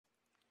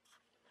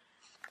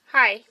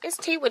Hi, it's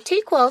T with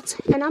Teaquilts,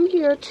 and I'm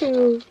here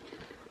to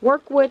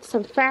work with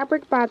some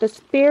fabric by the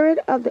Spirit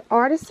of the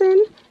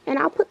Artisan, and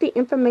I'll put the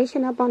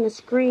information up on the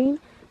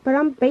screen, but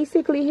I'm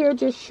basically here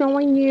just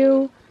showing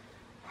you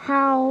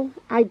how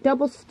I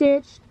double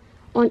stitched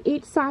on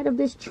each side of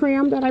this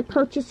trim that I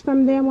purchased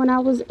from them when I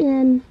was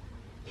in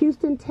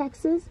Houston,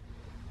 Texas.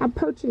 I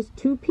purchased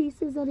 2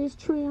 pieces of this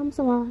trim,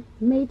 so I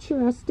made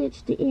sure I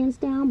stitched the ends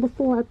down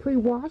before I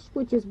pre-washed,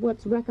 which is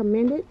what's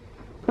recommended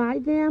by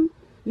them.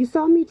 You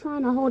saw me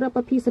trying to hold up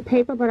a piece of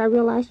paper, but I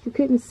realized you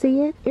couldn't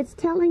see it. It's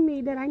telling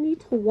me that I need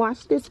to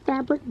wash this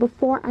fabric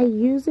before I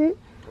use it.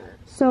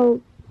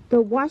 So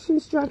the wash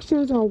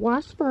instructions are: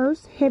 wash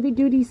first, heavy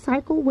duty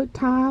cycle with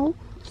towel,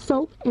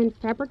 soap, and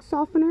fabric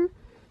softener,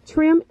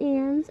 trim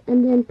ends,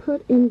 and then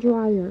put in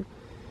dryer.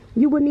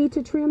 You will need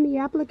to trim the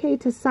applique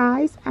to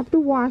size after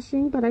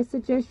washing, but I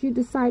suggest you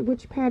decide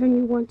which pattern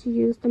you want to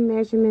use the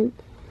measurement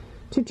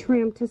to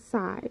trim to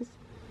size.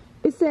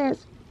 It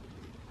says,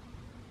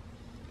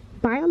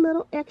 buy a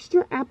little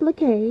extra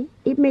applique.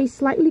 It may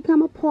slightly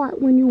come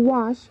apart when you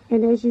wash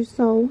and as you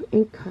sew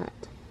and cut.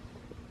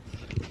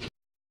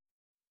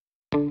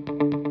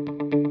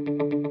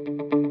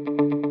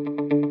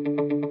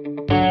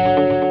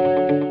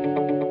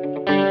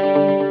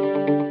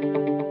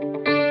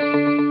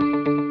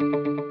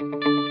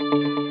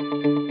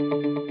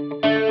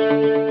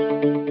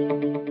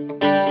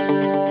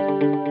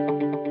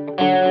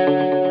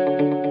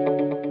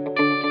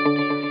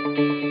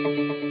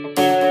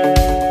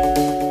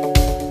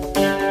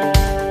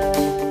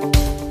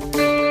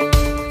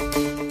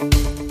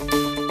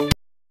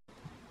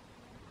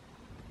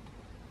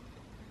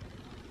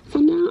 So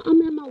now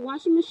I'm at my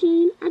washing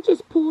machine. I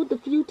just pulled the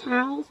few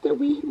towels that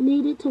we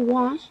needed to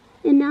wash,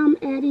 and now I'm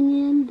adding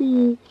in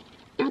the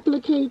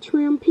applique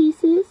trim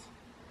pieces.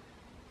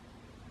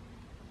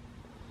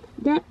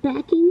 That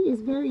backing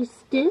is very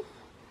stiff,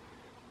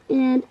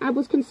 and I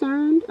was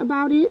concerned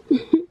about it,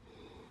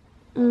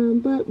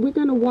 but we're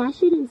going to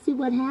wash it and see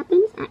what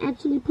happens. I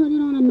actually put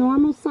it on a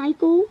normal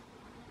cycle,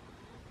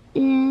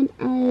 and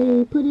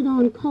I put it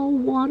on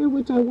cold water,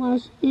 which I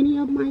wash any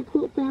of my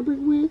quilt fabric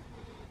with,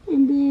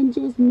 and then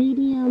just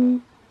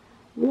medium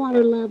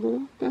water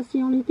level. That's the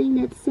only thing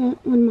that's set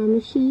on my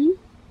machine.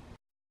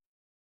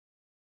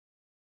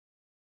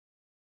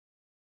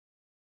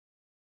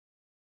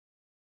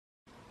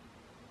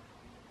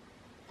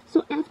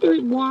 So after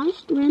it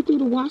washed, ran through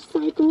the wash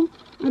cycle,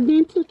 I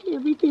then took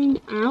everything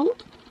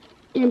out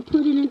and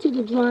put it into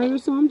the dryer.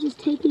 So I'm just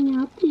taking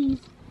out these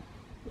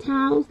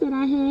towels that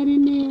I had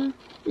in there,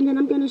 and then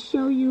I'm going to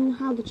show you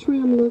how the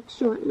trim looks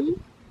shortly.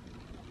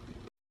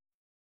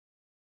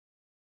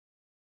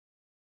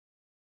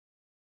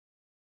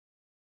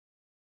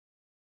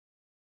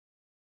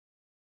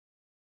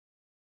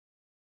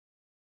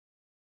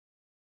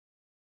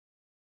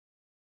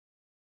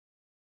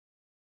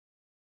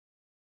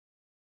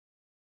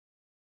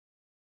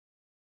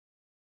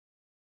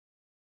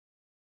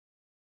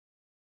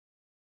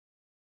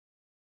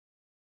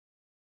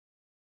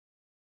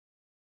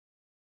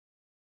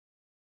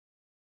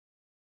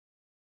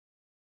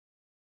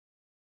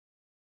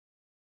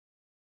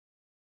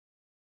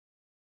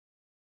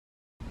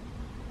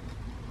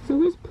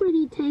 So it's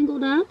pretty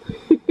tangled up,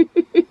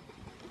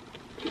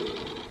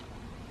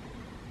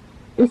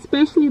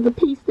 especially the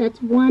piece that's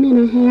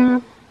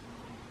 1.5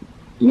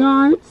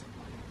 yards.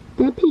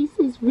 That piece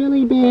is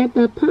really bad.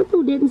 The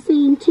purple didn't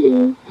seem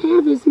to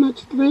have as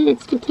much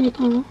threads to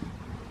take off.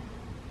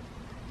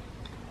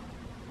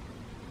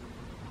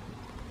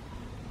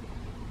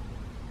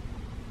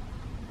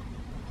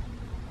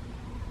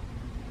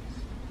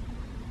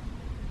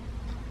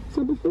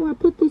 So before I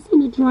put this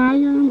in the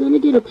dryer, I'm going to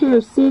get a pair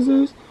of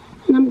scissors,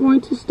 and I'm going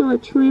to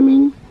start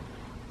trimming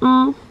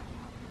off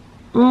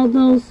all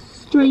those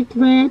straight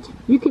threads.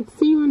 You could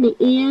see on the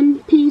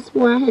end piece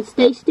where I had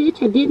stay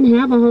stitch, I didn't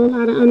have a whole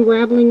lot of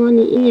unraveling on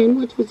the end,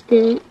 which was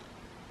good.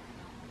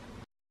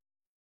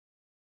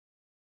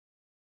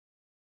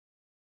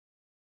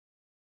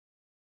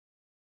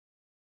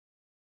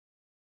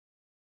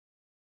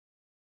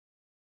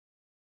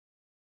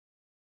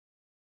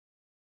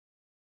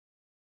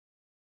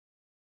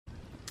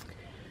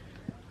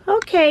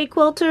 Okay,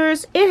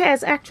 quilters, it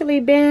has actually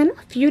been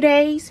a few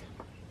days,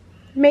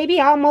 maybe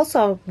almost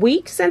a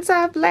week since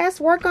I've last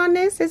worked on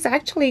this. It's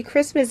actually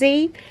Christmas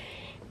Eve.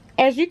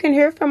 As you can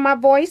hear from my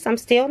voice, I'm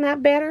still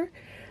not better,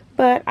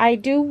 but I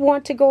do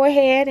want to go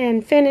ahead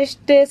and finish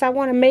this. I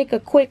want to make a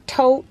quick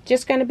tote,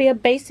 just going to be a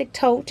basic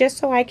tote, just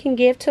so I can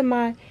give to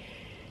my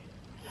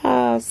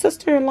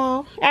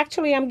sister-in-law.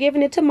 Actually, I'm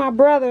giving it to my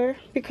brother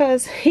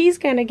because he's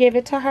going to give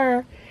it to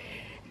her.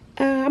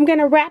 I'm going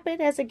to wrap it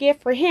as a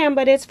gift for him,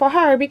 but it's for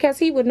her because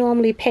he would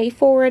normally pay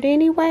for it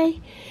anyway.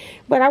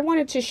 But I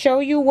wanted to show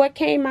you what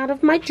came out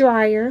of my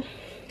dryer.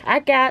 I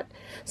got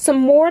some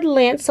more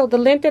lint, so the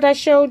lint that I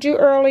showed you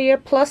earlier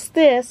plus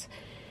this,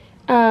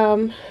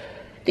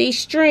 these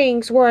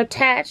strings were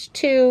attached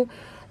to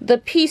the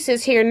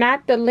pieces here,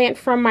 not the lint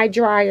from my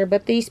dryer,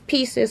 but these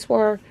pieces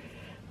were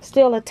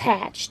still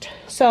attached.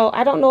 So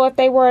I don't know if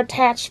they were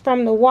attached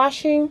from the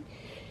washing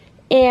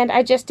and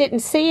I just didn't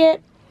see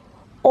it,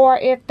 or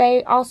if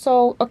they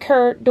also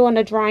occurred during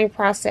the drying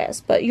process.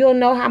 But you'll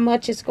know how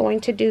much it's going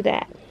to do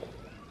that.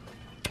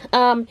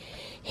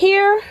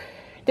 Here,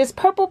 this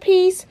purple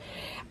piece,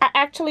 I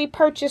actually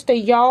purchased a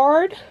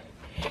yard.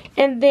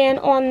 And then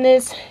on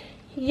this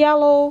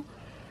yellow,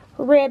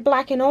 red,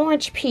 black, and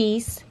orange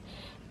piece,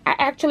 I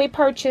actually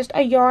purchased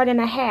a yard and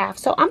a half.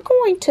 So I'm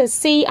going to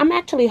see, I'm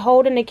actually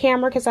holding the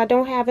camera because I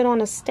don't have it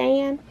on a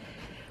stand.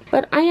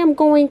 But I am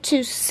going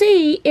to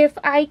see if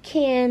I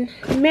can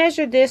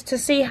measure this to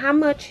see how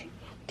much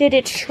did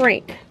it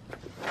shrink.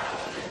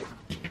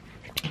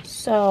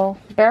 So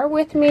bear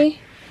with me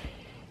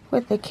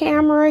with the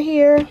camera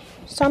here.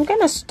 So I'm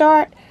going to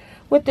start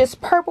with this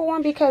purple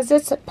one because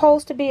it's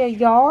supposed to be a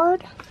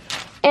yard.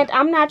 And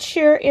I'm not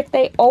sure if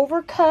they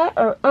overcut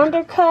or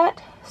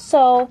undercut.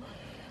 So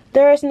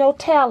there is no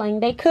telling.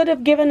 They could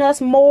have given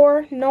us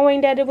more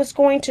knowing that it was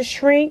going to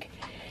shrink,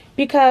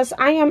 because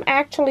I am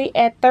actually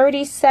at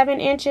 37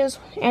 inches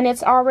and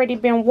it's already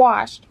been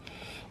washed.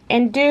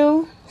 And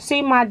do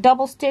see my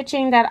double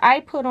stitching that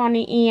I put on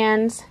the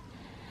ends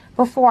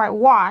before I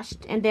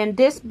washed, and then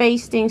this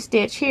basting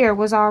stitch here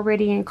was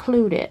already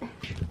included.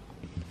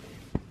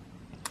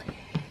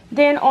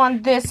 Then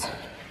on this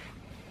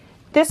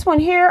one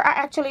here, I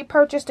actually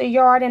purchased a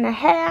yard and a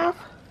half.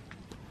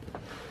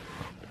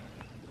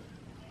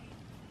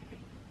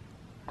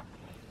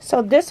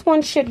 So this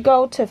one should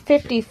go to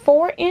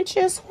 54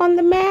 inches on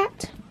the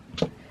mat.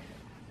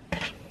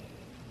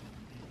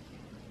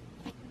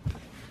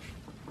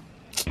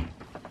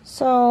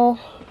 So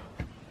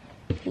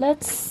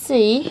let's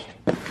see,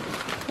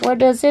 where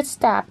does it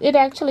stop? It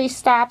actually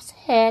stops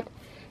at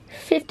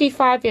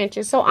 55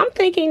 inches. So I'm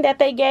thinking that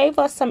they gave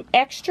us some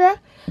extra.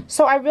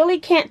 So I really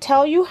can't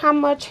tell you how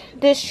much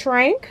this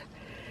shrank.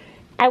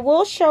 I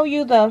will show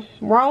you the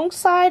wrong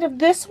side of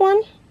this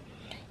one.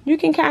 You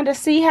can kind of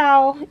see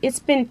how it's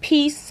been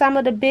pieced. Some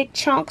of the big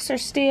chunks are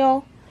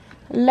still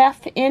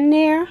left in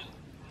there.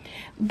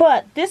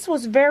 But this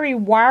was very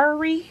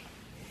wiry,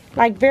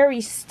 like very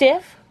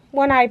stiff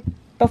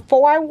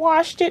before I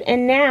washed it,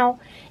 and now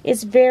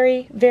it's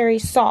very, very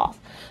soft.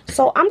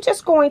 So I'm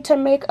just going to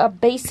make a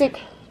basic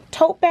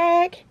tote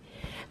bag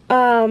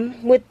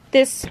with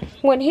this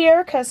one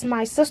here, because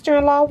my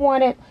sister-in-law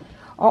wanted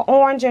an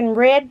orange and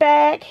red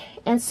bag,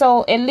 and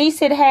so at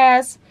least it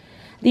has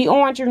the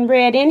orange and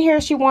red in here.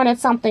 She wanted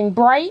something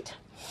bright,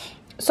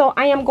 so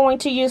I am going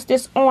to use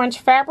this orange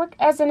fabric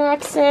as an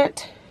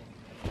accent,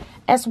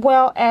 as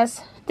well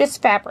as this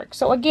fabric.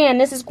 So again,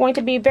 this is going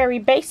to be very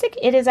basic.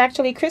 It is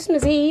actually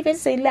Christmas Eve.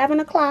 It's 11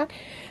 o'clock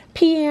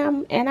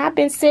p.m. and I've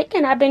been sick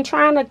and I've been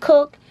trying to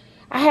cook.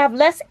 I have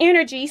less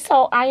energy,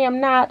 so I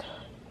am not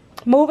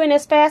moving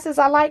as fast as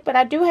I like, but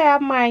I do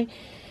have my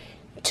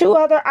 2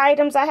 other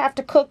items I have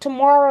to cook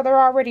tomorrow. They're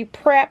already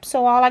prepped,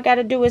 so all I got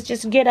to do is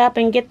just get up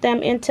and get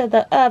them into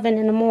the oven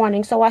in the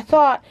morning. So I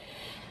thought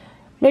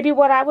maybe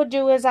what I would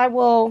do is I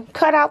will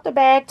cut out the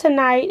bag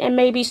tonight and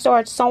maybe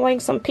start sewing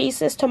some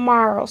pieces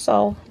tomorrow.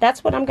 So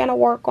that's what I'm going to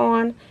work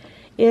on,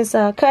 is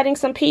cutting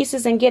some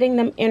pieces and getting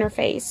them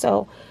interfaced.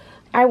 So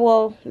I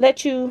will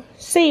let you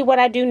see what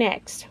I do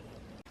next.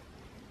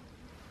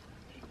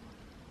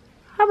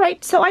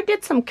 Alright, so I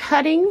did some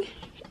cutting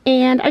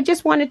and I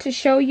just wanted to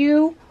show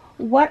you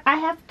what I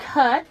have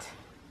cut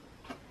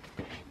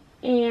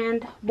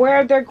and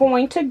where they're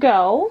going to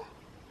go.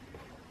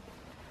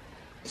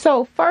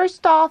 So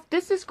first off,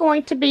 this is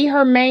going to be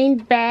her main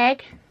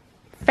bag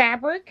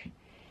fabric,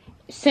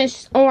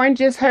 since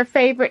orange is her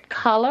favorite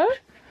color.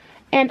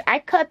 And I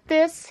cut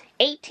this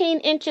 18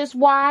 inches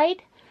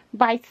wide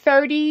by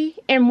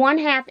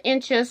 30½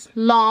 inches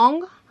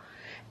long.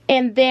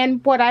 And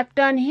then what I've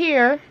done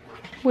here,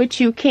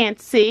 which you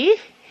can't see,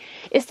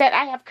 is that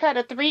I have cut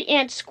a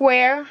 3-inch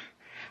square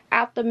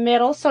out the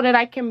middle so that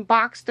I can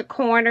box the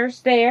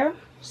corners there.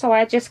 So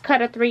I just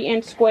cut a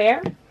 3-inch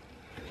square.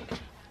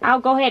 I'll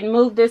go ahead and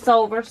move this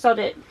over so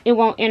that it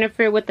won't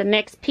interfere with the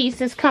next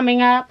pieces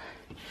coming up.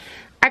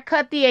 I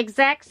cut the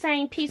exact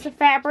same piece of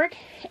fabric,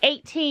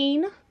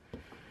 18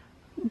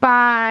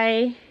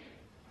 by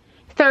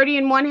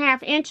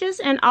 30½ inches,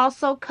 and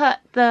also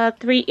cut the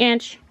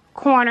 3-inch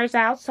corners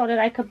out so that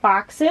I could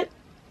box it.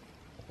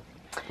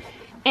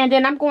 And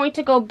then I'm going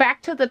to go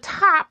back to the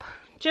top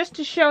just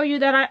to show you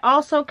that I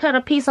also cut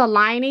a piece of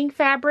lining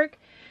fabric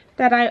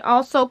that I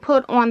also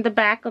put on the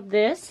back of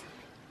this.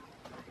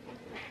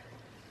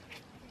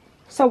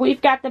 So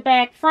we've got the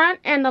bag front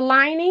and the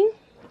lining.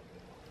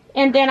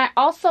 And then I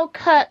also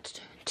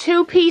cut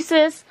 2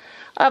 pieces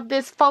of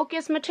this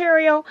focus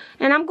material,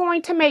 and I'm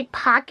going to make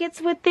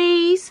pockets with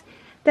these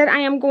that I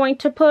am going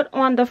to put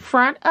on the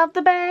front of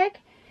the bag.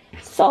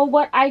 So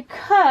what I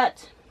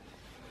cut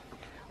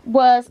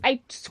was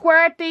I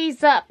squared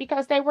these up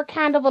because they were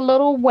kind of a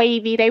little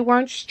wavy. They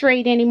weren't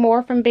straight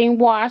anymore from being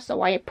washed,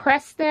 so I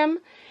pressed them,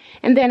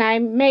 and then I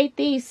made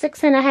these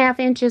 6½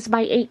 inches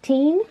by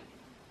 18.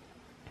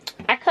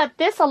 I cut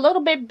this a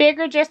little bit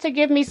bigger just to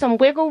give me some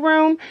wiggle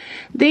room.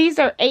 These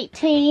are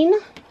 18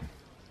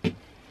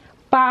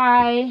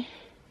 by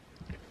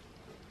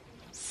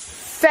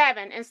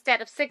 7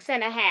 instead of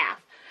 6½.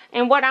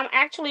 And what I'm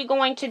actually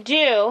going to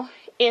do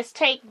is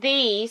take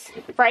these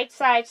right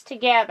sides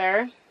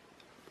together,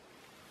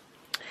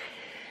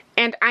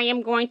 and I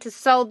am going to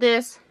sew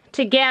this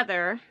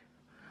together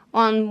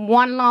on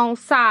one long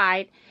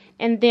side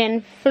and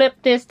then flip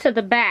this to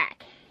the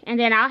back. And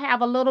then I'll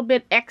have a little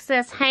bit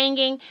excess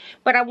hanging,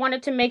 but I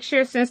wanted to make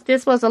sure, since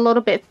this was a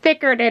little bit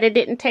thicker, that it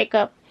didn't take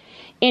up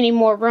any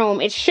more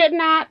room. It should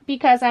not,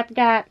 because I've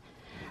got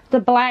the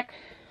black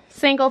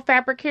single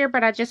fabric here,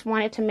 but I just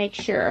wanted to make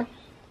sure.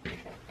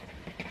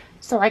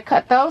 So I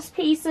cut those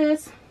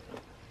pieces.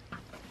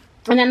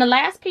 And then the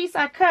last piece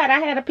I cut, I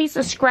had a piece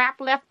of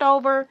scrap left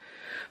over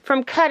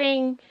from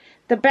cutting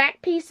the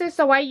back pieces,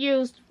 so I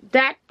used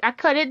that. I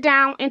cut it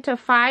down into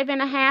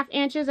 5.5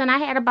 inches, and I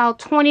had about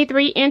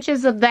 23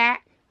 inches of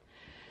that.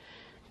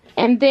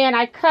 And then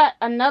I cut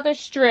another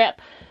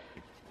strip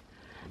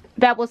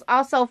that was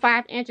also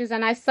 5 inches,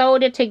 and I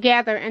sewed it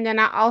together, and then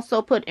I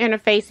also put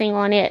interfacing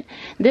on it.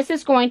 This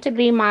is going to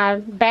be my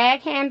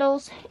bag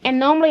handles, and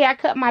normally I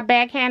cut my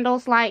bag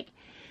handles like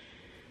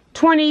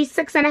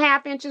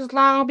 26.5 inches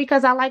long,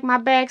 because I like my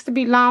bags to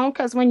be long,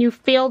 because when you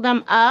fill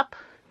them up,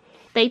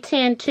 they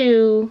tend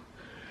to,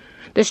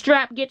 the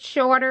strap gets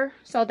shorter.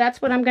 So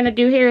that's what I'm going to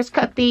do here, is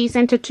cut these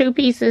into 2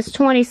 pieces,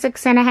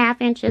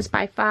 26.5 inches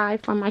by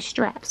 5 for my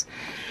straps.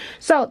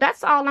 So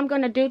that's all I'm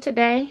going to do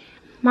today.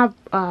 My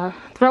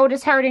throat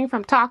is hurting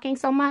from talking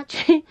so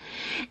much.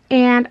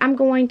 And I'm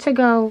going to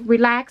go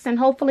relax, and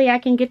hopefully I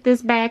can get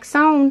this bag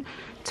sewn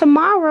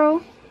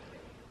tomorrow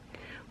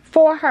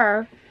for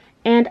her.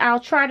 And I'll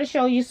try to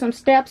show you some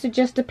steps. It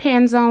just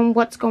depends on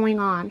what's going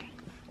on.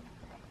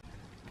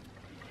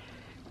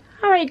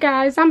 Alright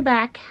guys, I'm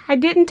back. I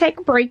didn't take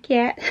a break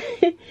yet.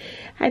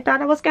 I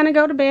thought I was going to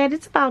go to bed.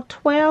 It's about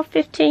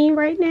 12:15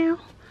 right now.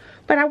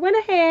 But I went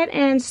ahead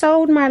and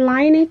sewed my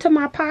lining to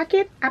my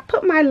pocket. I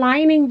put my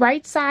lining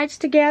right sides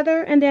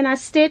together, and then I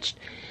stitched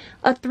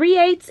a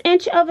 3/8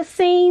 inch of a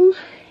seam,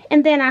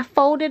 and then I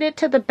folded it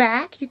to the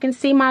back. You can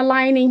see my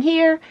lining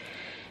here.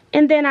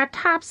 And then I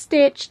top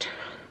stitched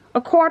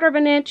a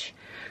 1/4 inch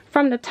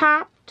from the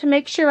top to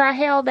make sure I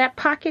held that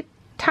pocket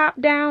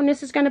top down.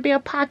 This is going to be a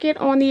pocket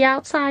on the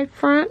outside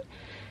front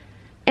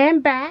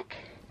and back.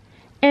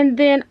 And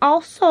then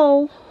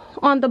also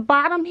on the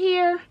bottom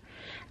here,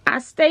 I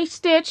stay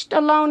stitched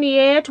along the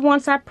edge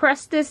once I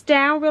press this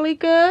down really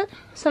good,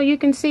 so you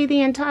can see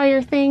the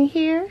entire thing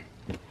here.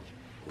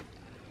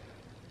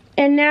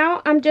 And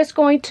now I'm just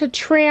going to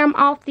trim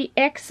off the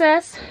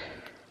excess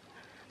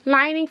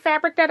lining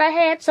fabric that I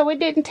had, so it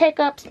didn't take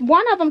up,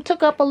 one of them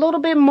took up a little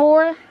bit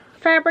more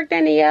fabric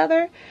than the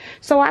other,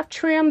 so I've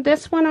trimmed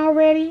this one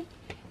already.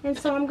 And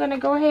so I'm going to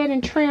go ahead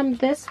and trim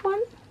this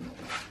one.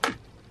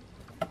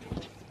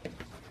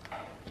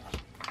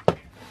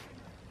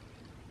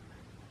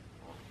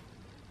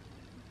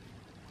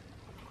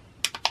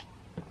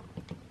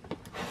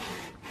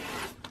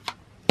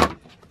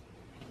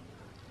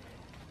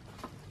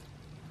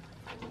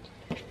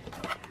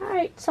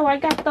 Alright, so I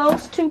got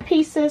those 2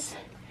 pieces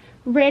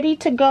ready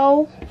to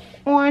go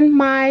on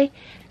my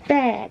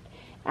bag.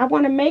 I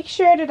want to make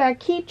sure that I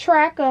keep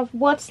track of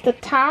what's the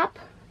top,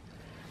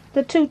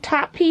 the 2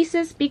 top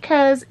pieces,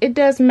 because it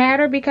does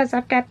matter, because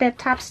I've got that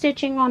top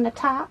stitching on the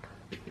top.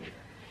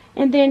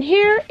 And then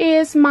here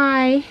is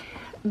my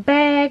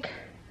bag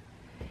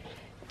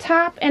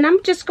top, and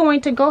I'm just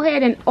going to go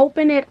ahead and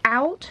open it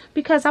out,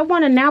 because I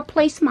want to now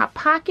place my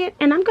pocket.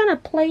 And I'm going to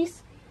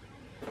place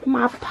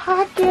my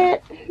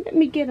pocket, let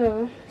me get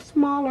a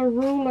smaller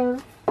ruler.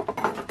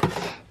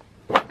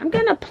 I'm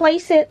going to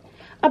place it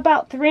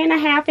about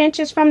 3.5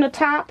 inches from the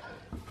top.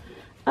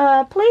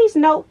 Please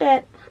note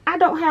that I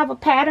don't have a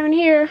pattern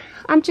here.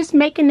 I'm just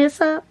making this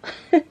up.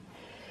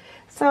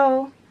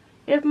 So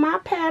if my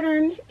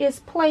pattern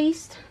is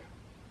placed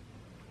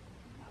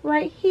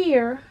right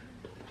here,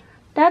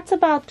 that's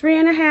about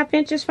 3.5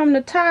 inches from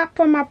the top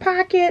for my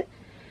pocket.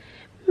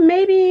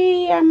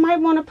 Maybe I might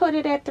want to put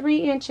it at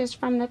 3 inches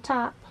from the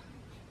top,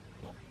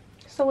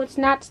 so it's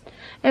not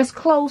as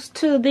close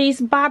to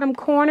these bottom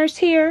corners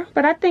here.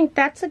 But I think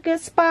that's a good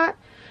spot.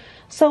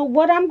 So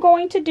what I'm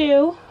going to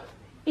do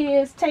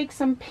is take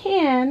some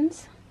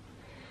pins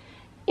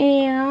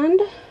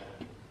and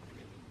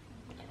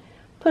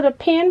put a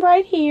pin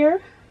right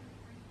here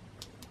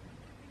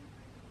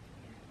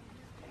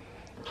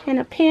and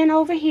a pin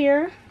over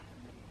here.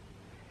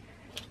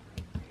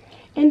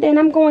 And then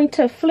I'm going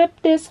to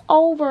flip this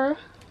over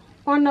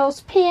on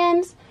those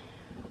pins,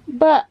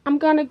 but I'm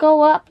going to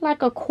go up like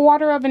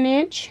 1/4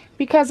 inch,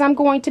 because I'm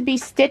going to be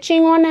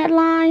stitching on that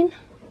line.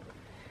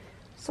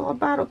 So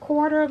about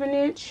 1/4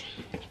 inch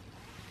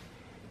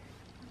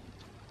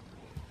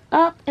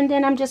up, and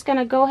then I'm just going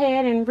to go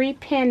ahead and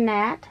repin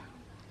that,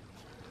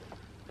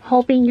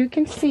 hoping you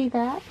can see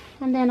that.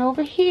 And then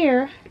over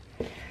here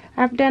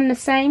I've done the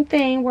same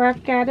thing, where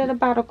I've got it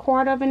about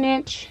 1/4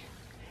 inch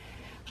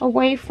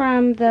away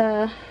from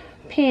the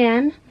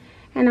pin,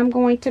 and I'm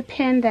going to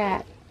pin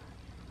that.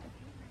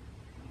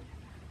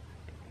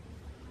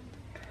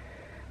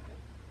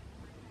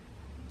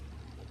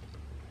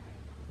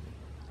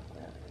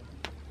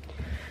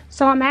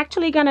 So I'm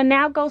actually going to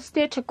now go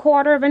stitch a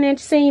 1/4 inch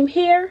seam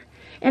here,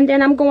 and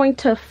then I'm going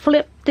to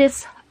flip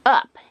this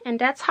up, and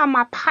that's how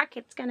my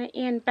pocket's going to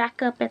end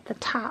back up at the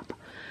top.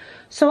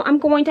 So I'm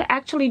going to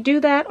actually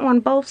do that on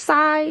both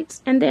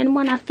sides, and then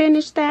when I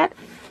finish that,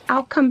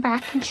 I'll come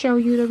back and show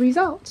you the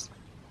results.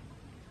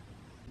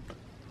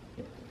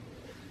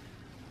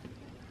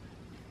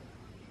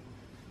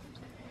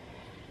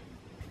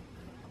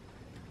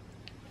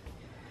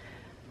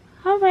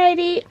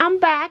 Alrighty, I'm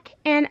back,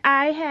 and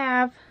I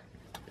have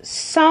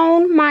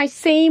sewn my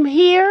seam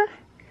here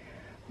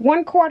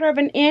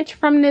 1/4 inch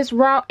from this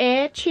raw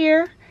edge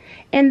here,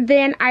 and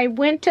then I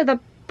went to the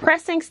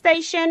pressing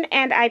station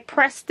and I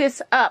pressed this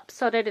up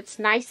so that it's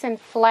nice and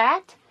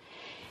flat.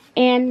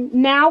 And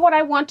now what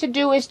I want to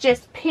do is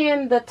just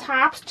pin the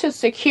tops to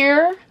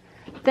secure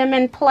them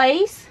in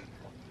place.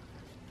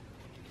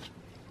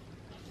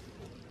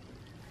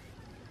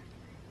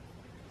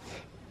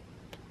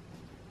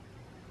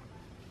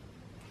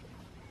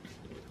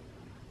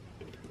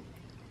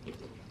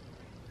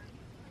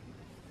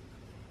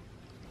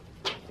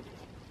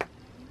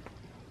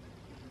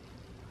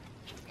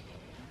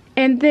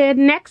 And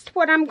then next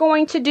what I'm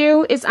going to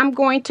do is I'm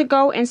going to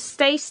go and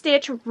stay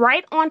stitch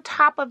right on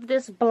top of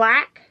this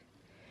black,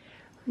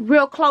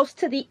 real close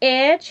to the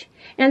edge.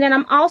 And then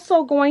I'm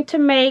also going to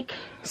make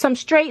some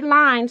straight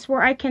lines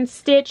where I can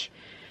stitch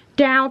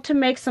down to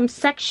make some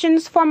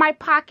sections for my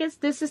pockets.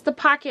 This is the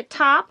pocket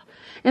top.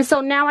 And so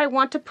now I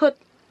want to put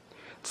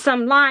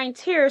some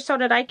lines here so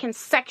that I can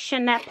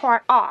section that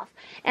part off.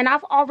 And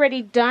I've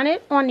already done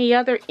it on the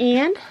other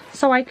end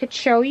so I could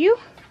show you.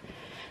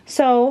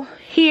 So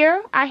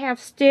here I have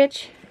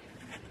stitched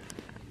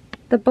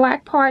the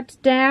black parts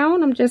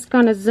down. I'm just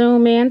going to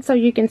zoom in so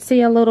you can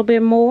see a little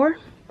bit more.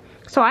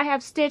 So I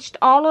have stitched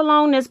all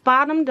along this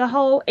bottom, the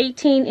whole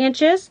 18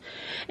 inches.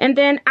 And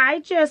then I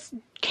just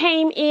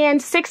came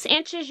in 6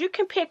 inches. You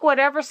can pick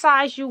whatever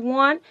size you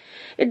want.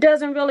 It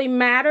doesn't really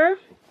matter.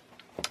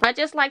 I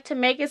just like to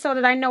make it so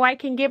that I know I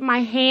can get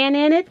my hand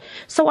in it.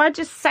 So I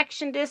just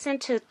sectioned this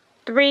into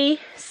 3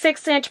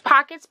 6-inch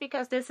pockets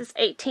because this is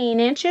 18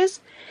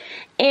 inches.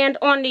 And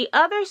on the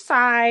other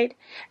side,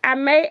 I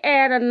may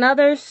add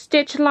another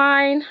stitch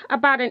line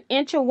about 1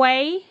 inch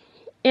away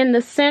in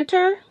the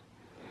center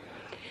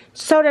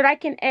so that I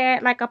can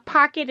add like a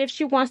pocket if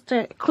she wants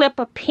to clip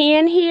a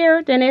pin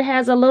here. Then it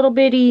has a little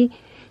bitty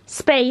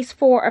space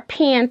for a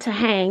pin to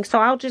hang. So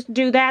I'll just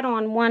do that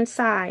on one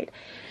side.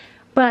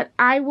 But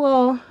I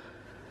will,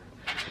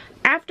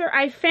 after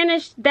I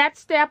finish that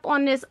step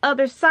on this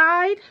other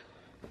side,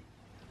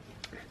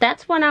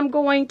 that's when I'm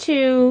going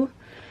to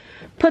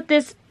put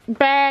this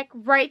bag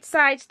right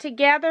sides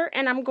together,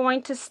 and I'm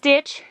going to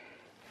stitch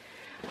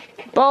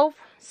both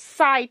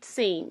side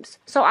seams.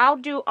 So I'll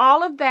do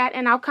all of that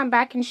and I'll come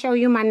back and show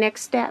you my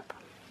next step.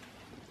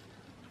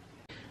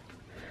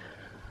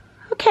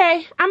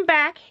 Okay, I'm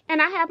back,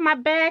 and I have my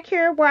bag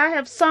here where I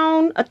have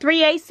sewn a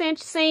 3/8 inch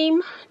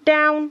seam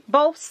down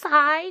both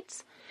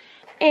sides.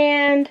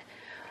 And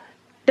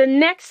the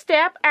next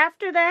step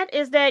after that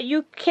is that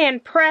you can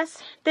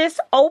press this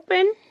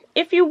open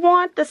if you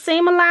want. The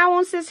seam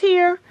allowance is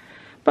here,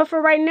 but for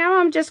right now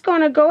I'm just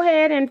going to go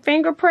ahead and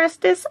finger press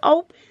this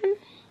open.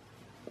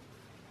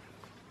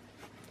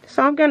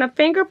 So I'm going to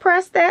finger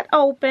press that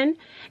open,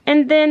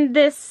 and then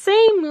this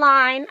seam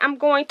line I'm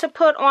going to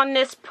put on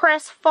this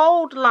press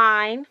fold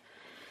line,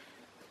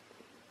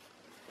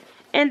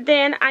 and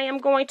then I am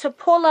going to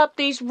pull up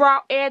these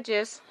raw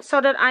edges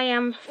so that I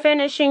am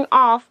finishing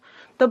off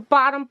the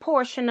bottom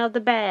portion of the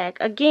bag.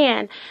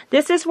 Again,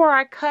 this is where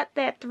I cut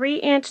that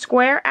 3-inch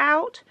square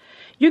out.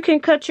 You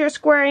can cut your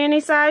square any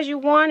size you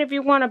want. If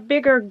you want a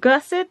bigger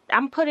gusset,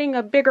 I'm putting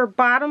a bigger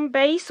bottom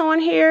base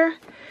on here.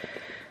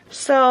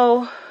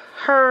 So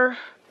her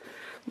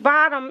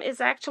bottom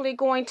is actually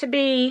going to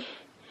be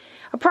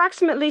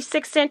approximately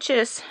 6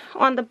 inches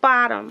on the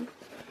bottom.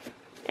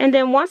 And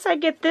then once I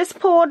get this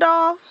pulled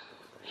off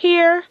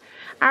here,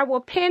 I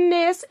will pin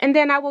this, and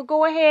then I will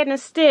go ahead and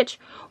stitch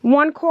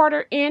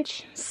 1/4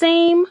 inch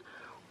seam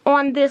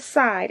on this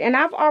side. And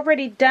I've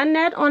already done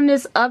that on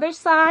this other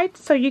side,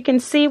 so you can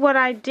see what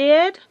I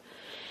did.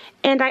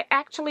 And I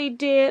actually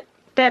did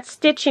that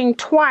stitching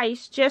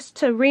twice just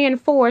to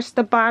reinforce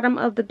the bottom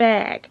of the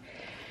bag.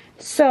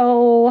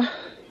 So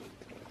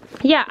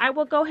yeah, I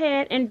will go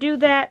ahead and do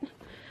that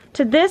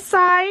to this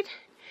side.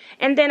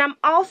 And then I'm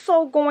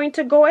also going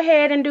to go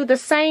ahead and do the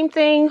same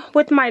thing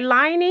with my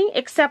lining,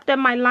 except that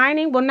my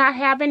lining will not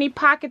have any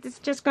pockets. It's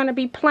just going to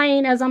be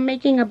plain as I'm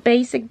making a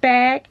basic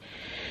bag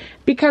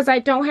because I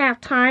don't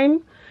have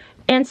time.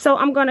 And so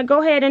I'm going to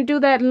go ahead and do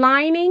that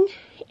lining,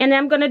 and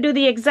I'm going to do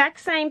the exact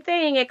same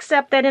thing,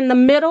 except that in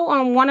the middle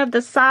on one of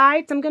the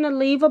sides, I'm going to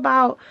leave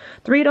about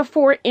 3 to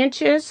 4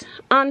 inches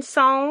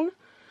unsewn,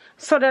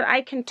 so that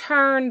I can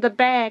turn the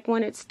bag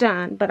when it's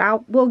done. But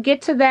we'll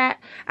get to that.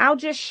 I'll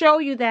just show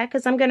you that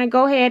because I'm going to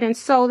go ahead and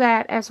sew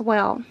that as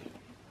well.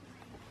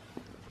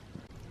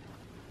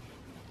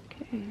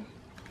 Okay.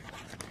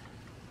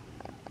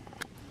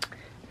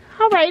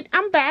 Alright,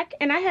 I'm back,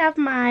 and I have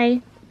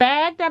my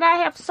bag that I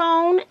have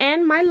sewn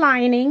and my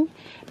lining,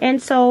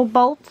 and so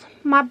both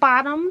my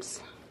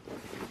bottoms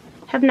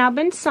have now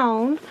been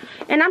sewn.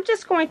 And I'm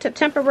just going to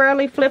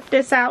temporarily flip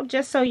this out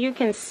just so you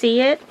can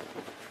see it.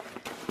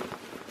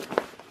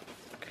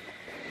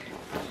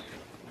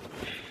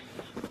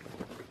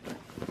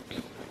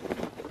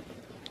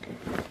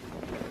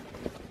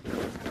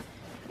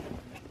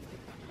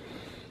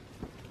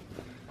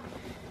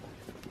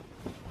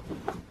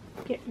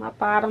 Get my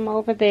bottom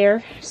over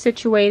there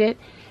situated.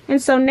 And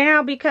so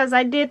now, because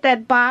I did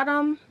that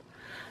bottom,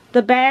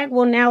 the bag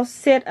will now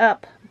sit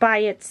up by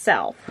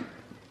itself.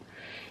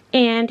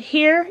 And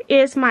here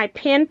is my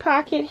pin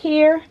pocket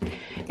here,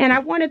 and I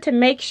wanted to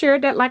make sure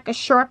that like a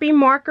Sharpie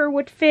marker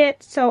would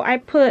fit, so I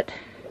put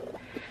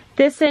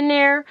this in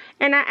there,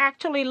 and I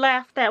actually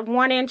left that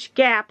 1-inch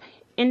gap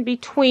in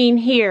between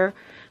here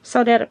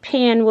so that a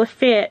pin would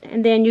fit,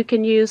 and then you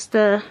can use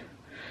that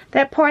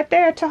part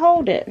there to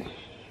hold it.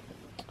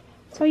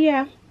 So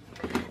yeah,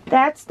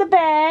 that's the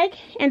bag.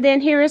 And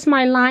then here is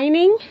my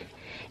lining,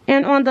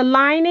 and on the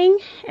lining,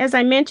 as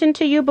I mentioned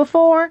to you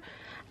before,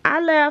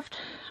 I left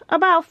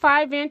about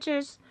 5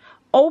 inches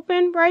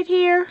open right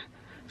here,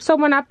 so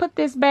when I put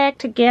this bag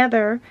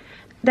together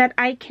that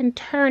I can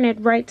turn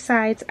it right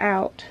sides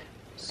out.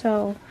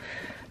 So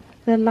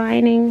the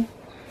lining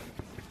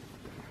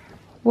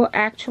will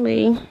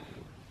actually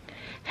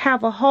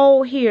have a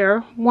hole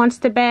here once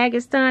the bag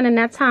is done, and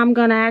that's how I'm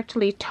going to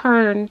actually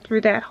turn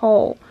through that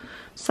hole.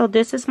 So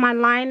this is my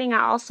lining.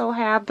 I also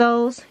have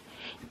those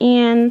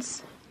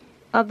ends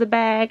of the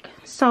bag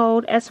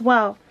sewed as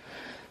well.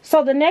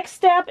 So the next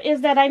step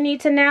is that I need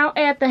to now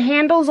add the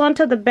handles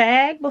onto the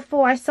bag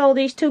before I sew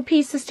these two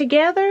pieces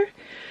together.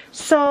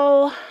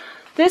 So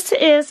this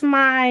is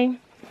my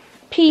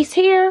piece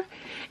here,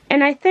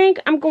 and I think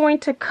I'm going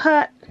to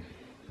cut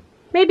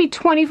maybe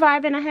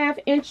 25.5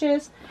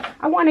 inches.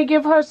 I want to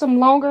give her some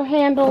longer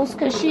handles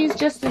because she's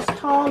just as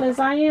tall as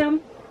I am.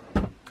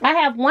 I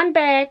have one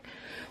bag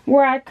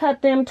where I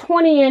cut them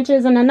 20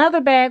 inches and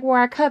another bag where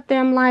I cut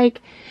them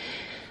like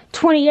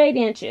 28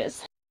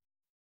 inches.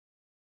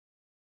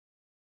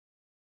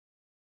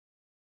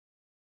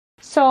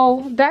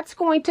 So that's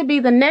going to be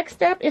the next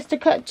step, is to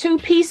cut 2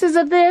 pieces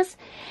of this.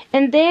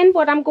 And then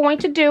what I'm going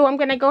to do, I'm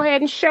going to go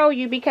ahead and show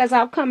you, because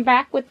I'll come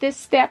back with this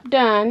step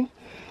done,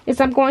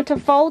 is I'm going to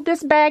fold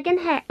this bag in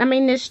half,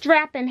 this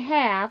strap in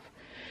half.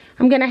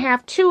 I'm going to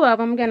have 2 of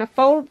them. I'm going to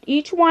fold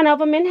each one of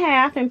them in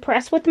half and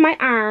press with my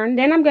iron.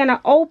 Then I'm going to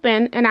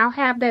open, and I'll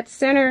have that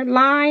center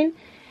line.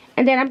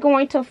 And then I'm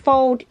going to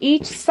fold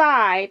each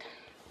side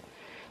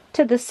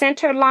to the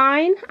center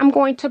line. I'm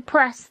going to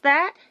press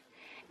that.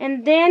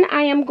 And then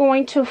I am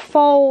going to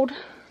fold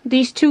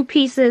these 2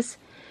 pieces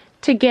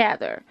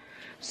together.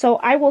 So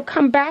I will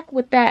come back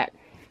with that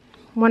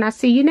when I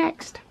see you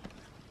next.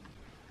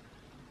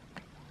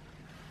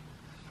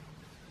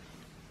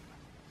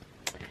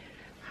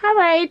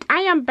 Alright, I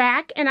am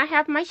back, and I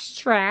have my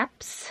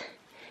straps.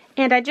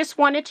 And I just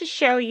wanted to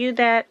show you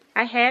that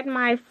I had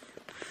my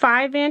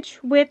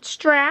 5-inch width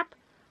strap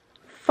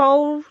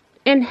fold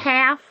in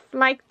half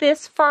like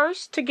this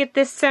first to get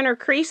this center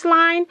crease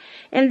line,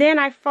 and then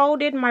I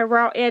folded my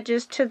raw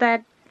edges to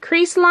that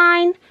crease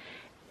line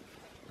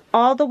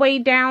all the way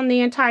down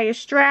the entire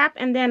strap,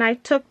 and then I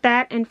took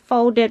that and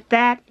folded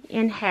that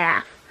in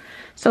half.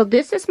 So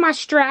this is my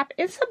strap.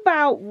 It's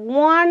about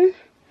 1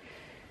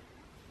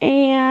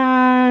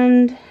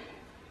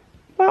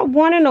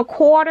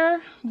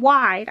 1.25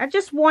 wide. I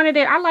just wanted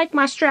it, I like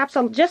my straps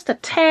just a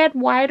tad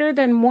wider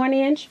than 1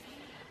 inch.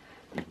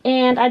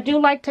 And I do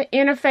like to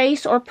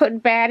interface or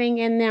put batting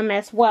in them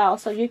as well,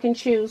 so you can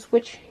choose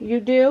which you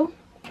do.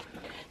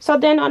 So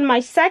then on my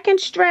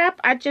second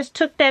strap, I just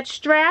took that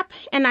strap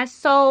and I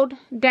sewed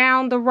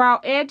down the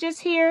raw edges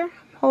here,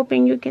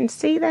 hoping you can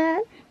see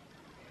that,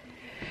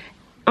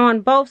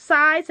 on both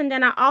sides. And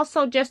then I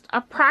also just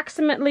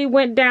approximately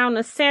went down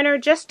the center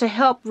just to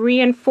help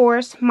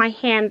reinforce my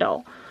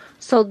handle.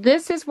 So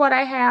this is what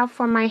I have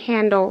for my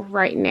handle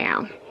right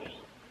now.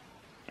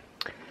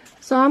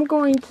 So I'm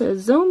going to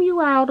zoom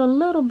you out a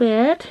little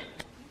bit.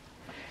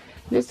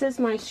 This is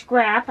my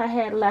scrap I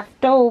had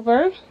left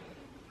over.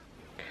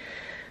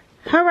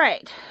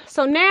 Alright,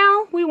 so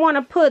now we want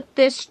to put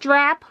this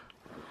strap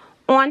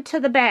onto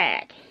the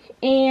bag.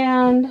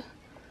 And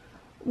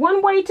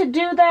one way to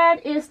do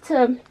that is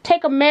to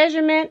take a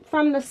measurement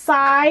from the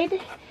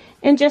side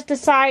and just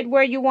decide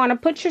where you want to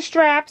put your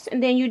straps,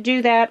 and then you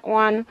do that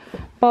on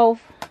both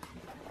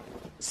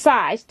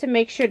sides to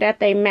make sure that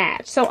they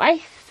match. So I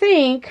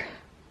think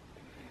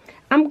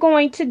I'm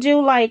going to do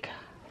like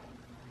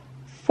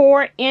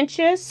 4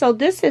 inches. So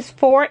this is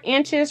 4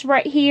 inches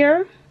right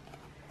here.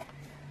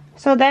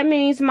 So that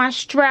means my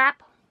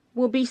strap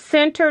will be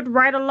centered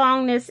right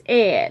along this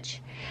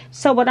edge.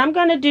 So what I'm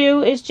going to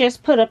do is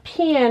just put a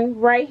pin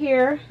right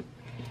here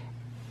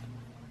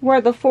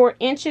where the 4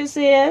 inches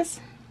is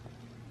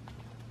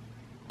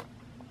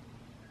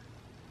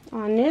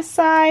on this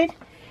side.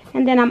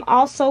 And then I'm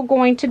also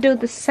going to do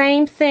the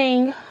same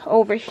thing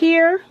over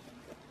here.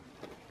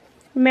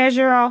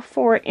 Measure off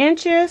 4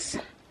 inches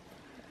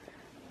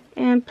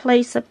and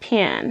place a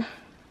pin.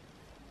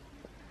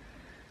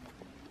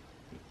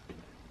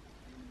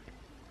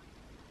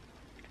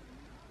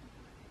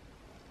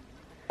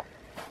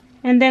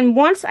 And then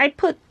once I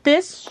put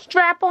this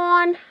strap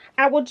on,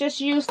 I will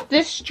just use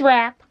this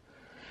strap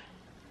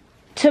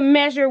to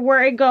measure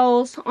where it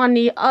goes on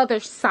the other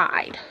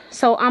side.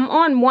 So I'm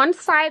on one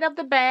side of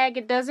the bag.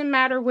 It doesn't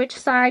matter which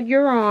side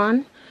you're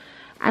on.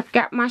 I've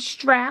got my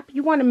strap.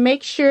 You want to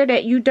make sure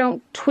that you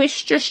don't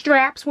twist your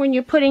straps when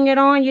you're putting it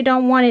on. You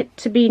don't want it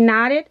to be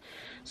knotted.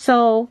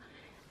 So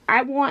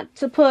I want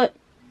to put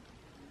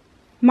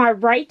my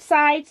right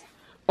side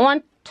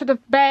onto the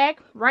bag,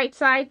 right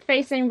side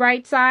facing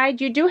right side.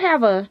 You do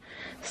have a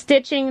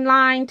stitching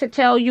line to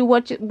tell you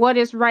what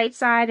is right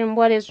side and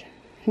what is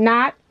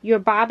not, your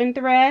bobbin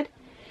thread.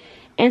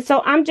 And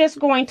so I'm just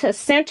going to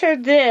center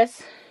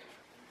this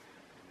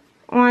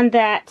on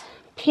that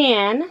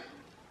pin,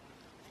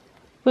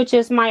 which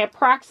is my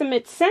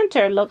approximate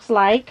center, looks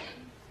like,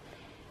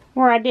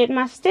 where I did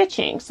my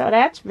stitching. So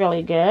that's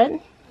really good.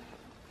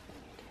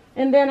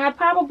 And then I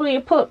probably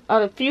put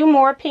a few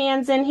more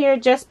pins in here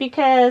just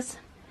because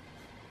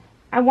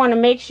I want to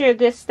make sure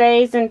this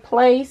stays in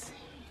place.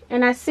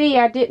 And I see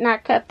I did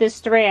not cut this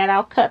thread.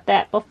 I'll cut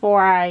that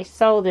before I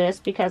sew this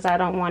because I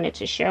don't want it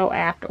to show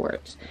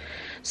afterwards.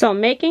 So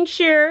making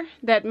sure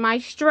that my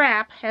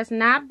strap has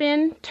not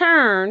been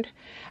turned,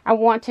 I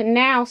want to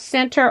now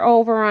center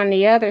over on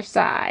the other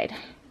side.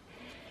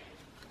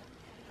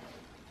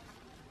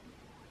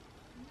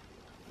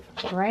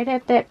 Right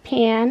at that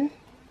pin.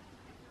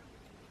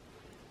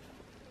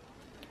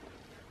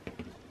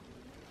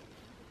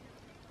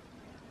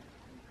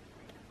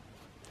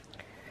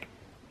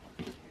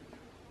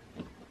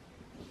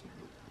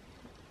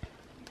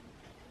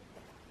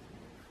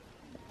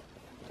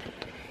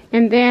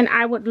 And then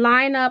I would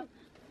line up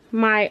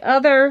my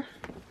other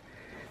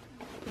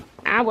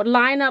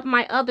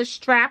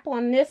strap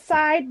on this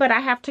side, but I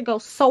have to go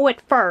sew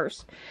it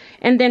first.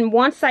 And then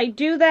once I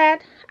do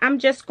that, I'm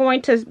just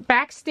going to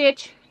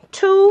backstitch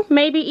 2,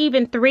 maybe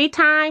even 3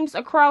 times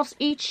across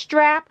each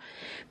strap,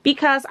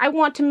 because I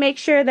want to make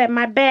sure that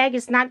my bag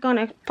is not going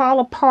to fall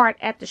apart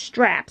at the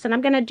straps. And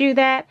I'm going to do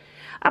that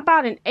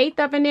about 1/8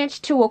 of an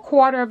inch to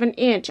 1/4 of an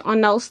inch on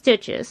those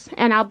stitches,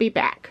 and I'll be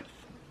back.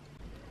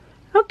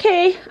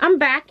 Okay, I'm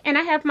back, and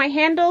I have my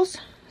handles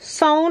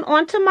sewn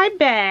onto my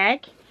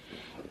bag.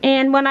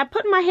 And when I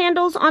put my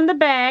handles on the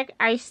bag,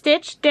 I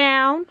stitched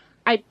down,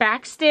 I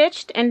back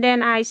stitched, and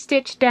then I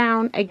stitched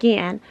down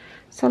again.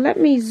 So let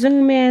me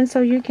zoom in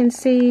so you can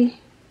see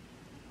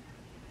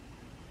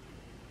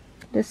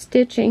the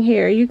stitching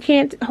here. You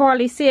can't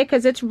hardly see it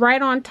because it's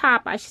right on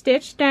top. I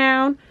stitched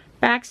down,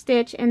 back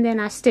stitch, and then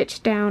I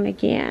stitched down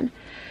again.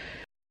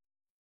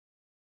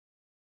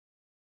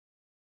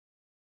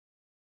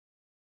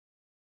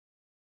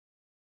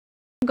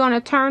 I'm going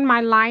to turn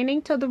my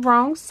lining to the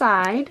wrong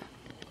side.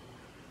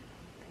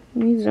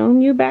 Let me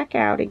zoom you back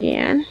out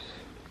again.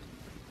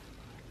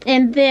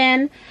 And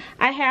then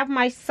I have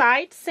my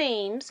side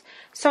seams.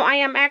 So I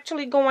am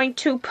actually going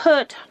to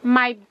put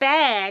my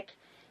bag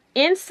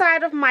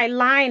inside of my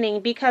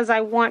lining because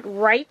I want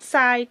right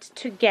sides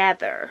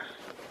together.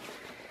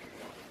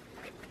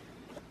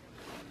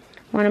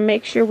 Want to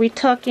make sure we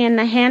tuck in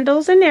the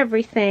handles and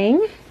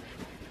everything.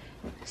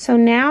 So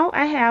now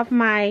I have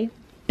my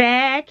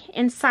bag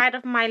inside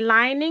of my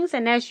linings,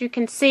 and as you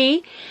can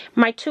see,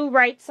 my 2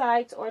 right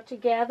sides are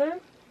together.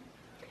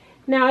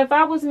 Now if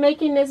I was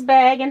making this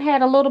bag and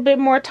had a little bit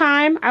more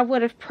time, I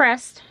would have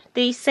pressed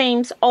these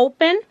seams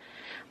open,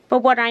 but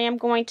what I am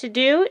going to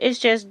do is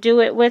just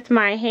do it with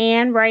my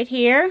hand right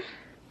here.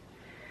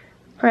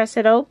 Press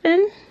it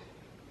open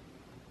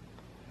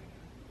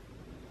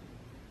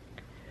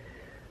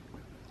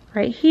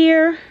right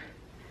here,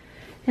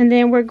 and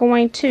then we're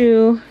going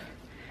to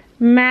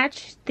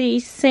match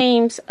these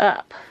seams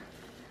up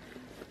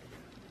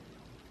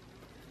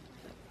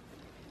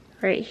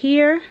right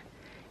here,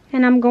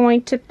 and I'm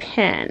going to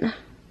pin.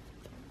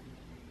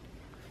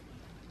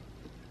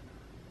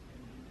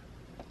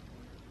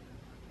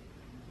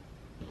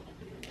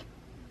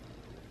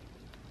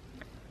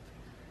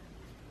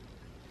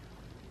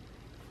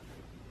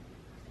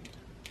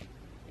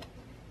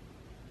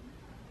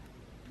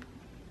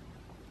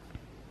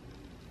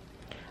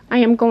 I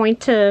am going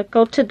to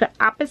go to the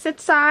opposite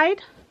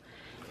side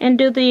and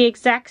do the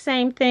exact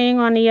same thing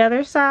on the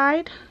other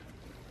side.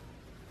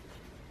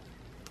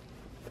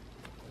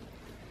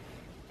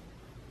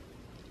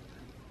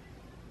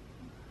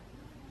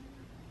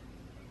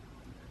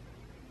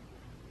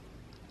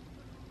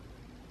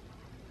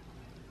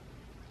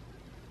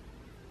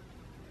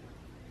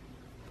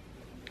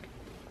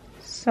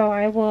 So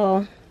I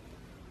will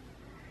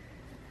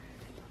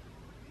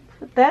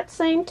put that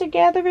same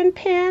together and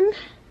pin.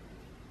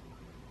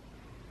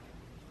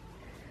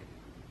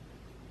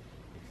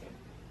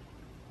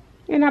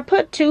 And I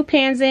put 2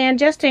 pins in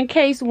just in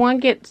case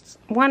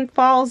one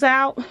falls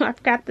out.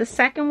 I've got the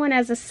second one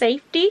as a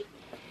safety.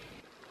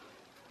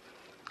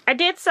 I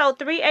did sew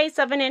 3/8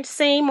 of an inch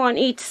seam on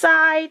each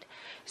side,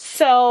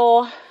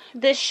 so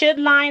this should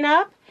line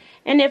up.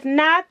 And if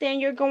not, then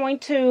you're going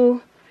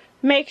to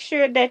make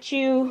sure that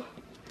you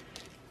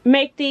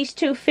make these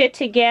two fit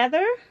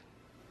together.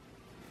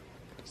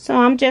 So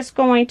I'm just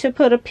going to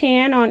put a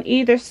pin on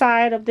either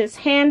side of this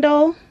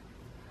handle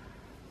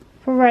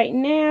for right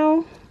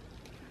now.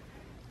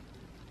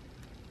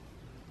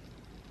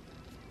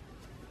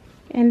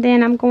 And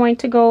then I'm going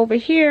to go over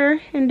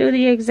here and do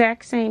the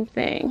exact same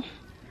thing.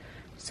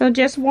 So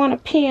just want a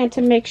pin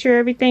to make sure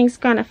everything's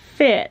gonna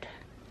fit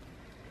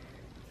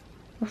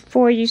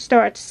before you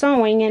start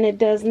sewing and it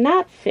does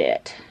not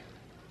fit.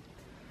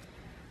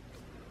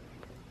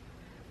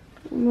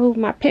 Move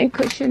my pin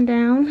cushion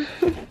down.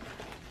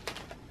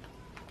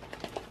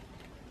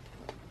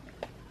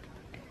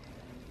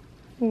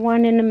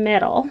 One in the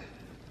middle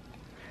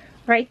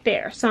right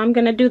there. So I'm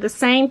gonna do the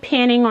same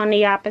pinning on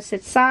the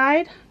opposite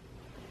side.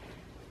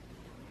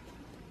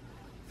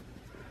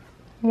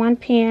 One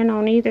pin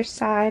on either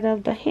side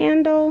of the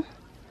handle.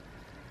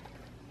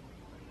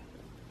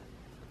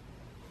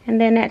 And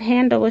then that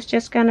handle is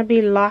just going to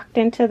be locked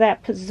into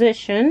that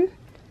position.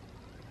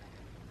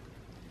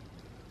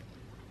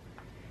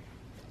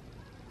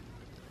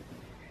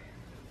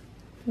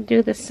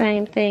 Do the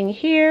same thing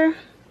here.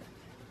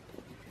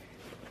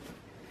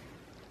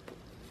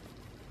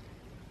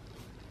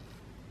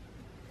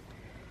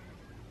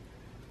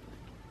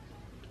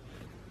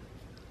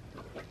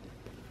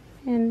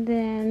 And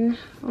then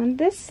on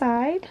this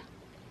side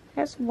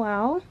as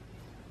well,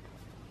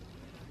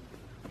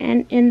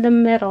 and in the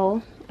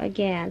middle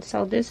again.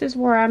 So this is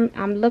where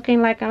I'm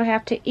looking like I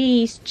have to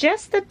ease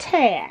just a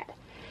tad.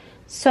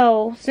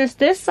 So since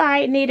this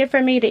side needed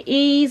for me to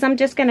ease, I'm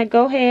just going to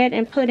go ahead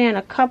and put in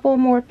a couple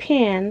more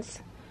pins,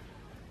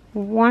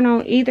 one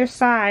on either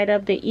side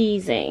of the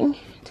easing,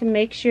 to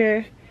make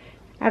sure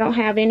I don't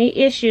have any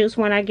issues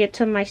when I get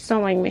to my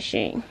sewing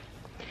machine.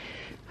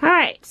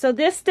 Alright, so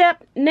this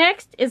step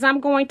next is I'm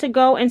going to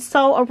go and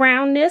sew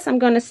around this. I'm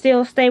going to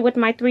still stay with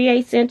my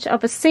 3/8 inch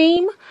of a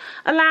seam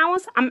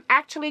allowance. I'm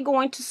actually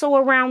going to sew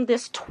around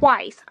this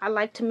twice. I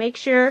like to make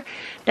sure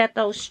that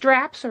those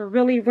straps are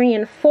really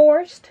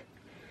reinforced.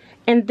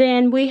 And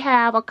then we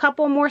have a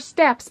couple more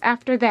steps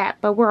after that,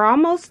 but we're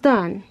almost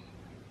done.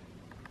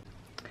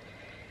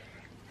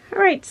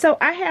 Alright, so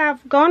I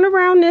have gone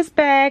around this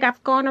bag.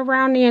 I've gone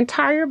around the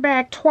entire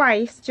bag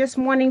twice, just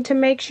wanting to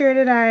make sure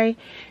that I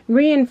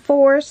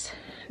reinforce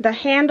the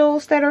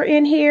handles that are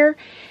in here.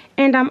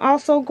 And I'm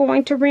also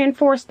going to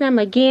reinforce them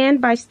again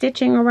by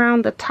stitching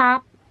around the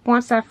top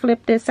once I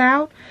flip this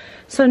out.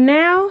 So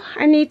now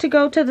I need to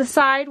go to the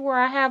side where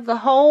I have the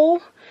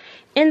hole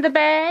in the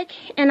bag,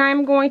 and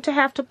I'm going to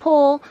have to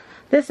pull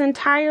this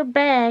entire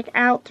bag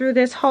out through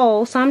this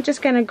hole. So I'm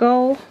just going to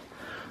go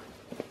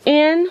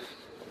in.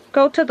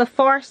 Go to the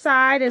far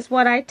side is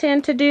what I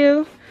tend to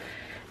do,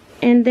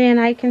 and then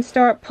I can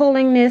start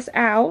pulling this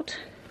out.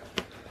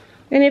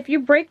 And if you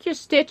break your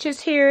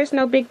stitches here, it's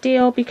no big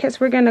deal because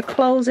we're going to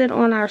close it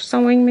on our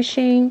sewing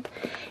machine.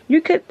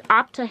 You could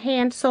opt to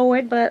hand sew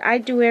it, but I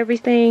do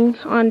everything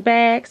on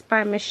bags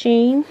by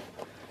machine.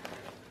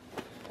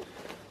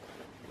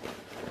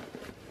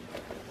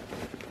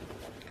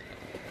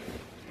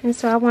 And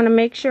so I want to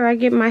make sure I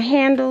get my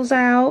handles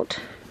out.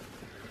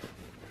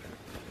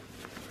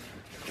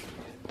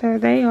 There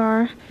they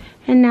are.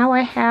 And now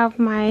I have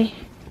my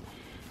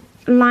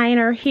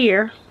liner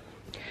here.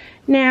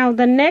 Now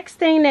the next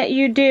thing that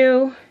you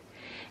do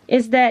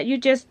is that you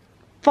just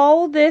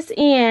fold this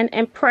in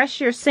and press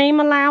your seam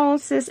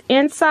allowances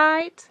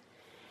inside.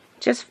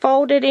 Just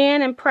fold it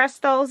in and press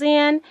those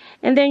in,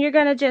 and then you're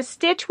going to just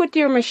stitch with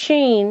your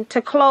machine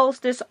to close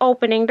this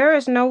opening. There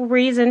is no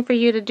reason for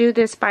you to do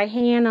this by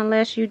hand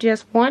unless you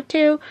just want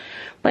to,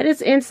 but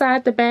it's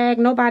inside the bag.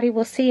 Nobody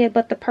will see it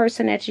but the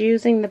person that's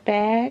using the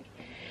bag.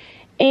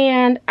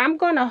 And I'm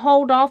going to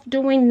hold off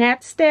doing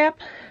that step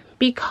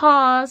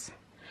because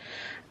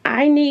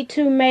I need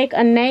to make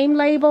a name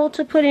label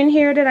to put in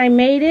here that I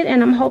made it,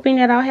 and I'm hoping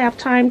that I'll have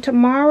time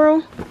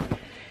tomorrow.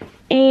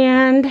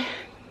 And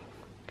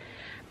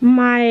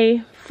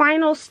my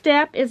final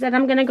step is that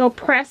I'm going to go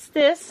press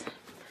this,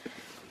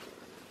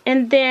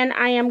 and then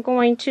I am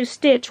going to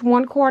stitch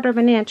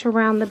 1/4 inch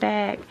around the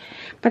bag.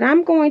 But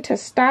I'm going to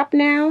stop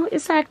now.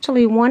 It's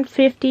actually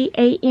 1:50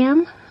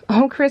 a.m.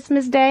 on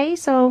Christmas Day,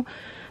 so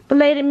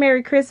belated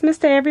Merry Christmas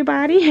to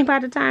everybody. By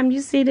the time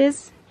you see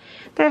this,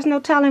 there's no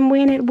telling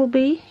when it will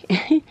be.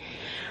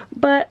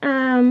 But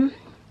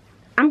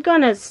I'm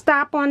gonna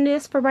stop on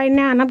this for right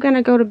now, and I'm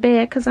gonna go to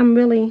bed because I'm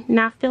really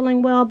not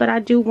feeling well, but I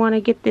do want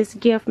to get this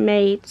gift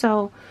made.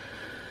 So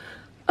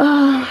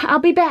I'll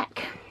be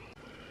back.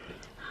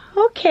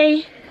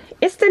 Okay,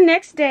 it's the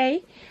next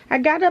day. I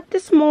got up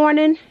this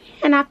morning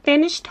and I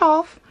finished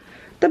off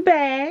the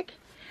bag.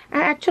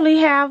 I actually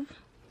have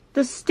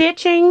the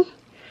stitching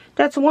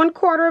that's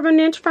 1/4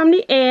 inch from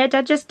the edge.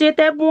 I just did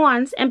that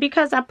once, and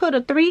because I put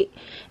a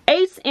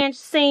 3/8 inch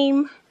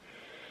seam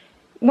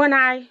when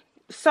I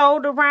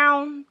sewed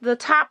around the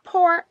top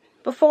part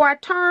before I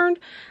turned,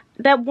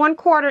 that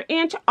 1/4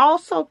 inch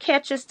also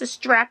catches the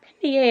strap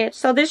in the edge.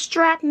 So this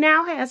strap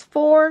now has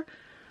 4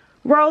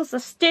 rows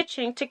of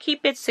stitching to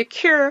keep it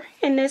secure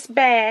in this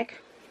bag.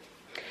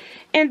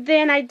 And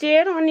then I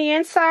did on the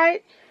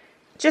inside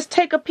just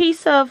take a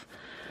piece of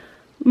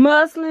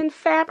muslin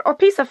fabric, or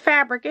piece of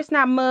fabric. It's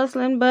not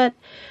muslin, but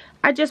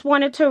I just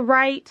wanted to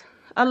write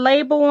a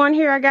label on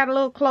here. I got a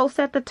little close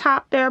at the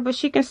top there, but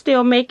she can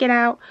still make it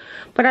out.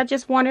 But I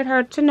just wanted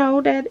her to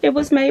know that it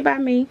was made by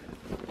me.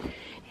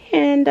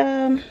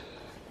 And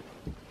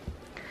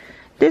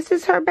this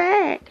is her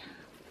bag.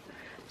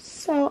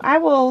 So I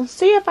will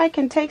see if I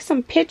can take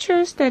some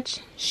pictures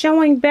that's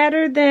showing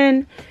better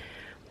than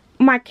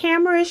my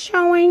camera is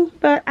showing,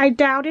 but I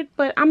doubt it.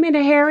 But I'm in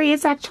a hurry.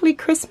 It's actually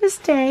Christmas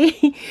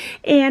Day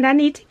and I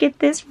need to get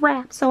this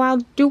wrapped, so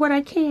I'll do what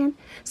I can.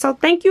 So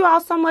thank you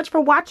all so much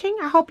for watching.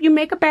 I hope you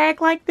make a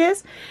bag like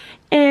this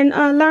and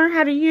learn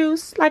how to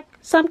use like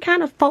some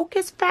kind of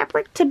focus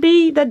fabric to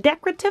be the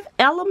decorative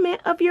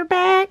element of your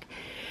bag.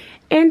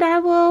 And I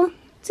will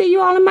see you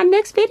all in my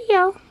next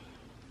video.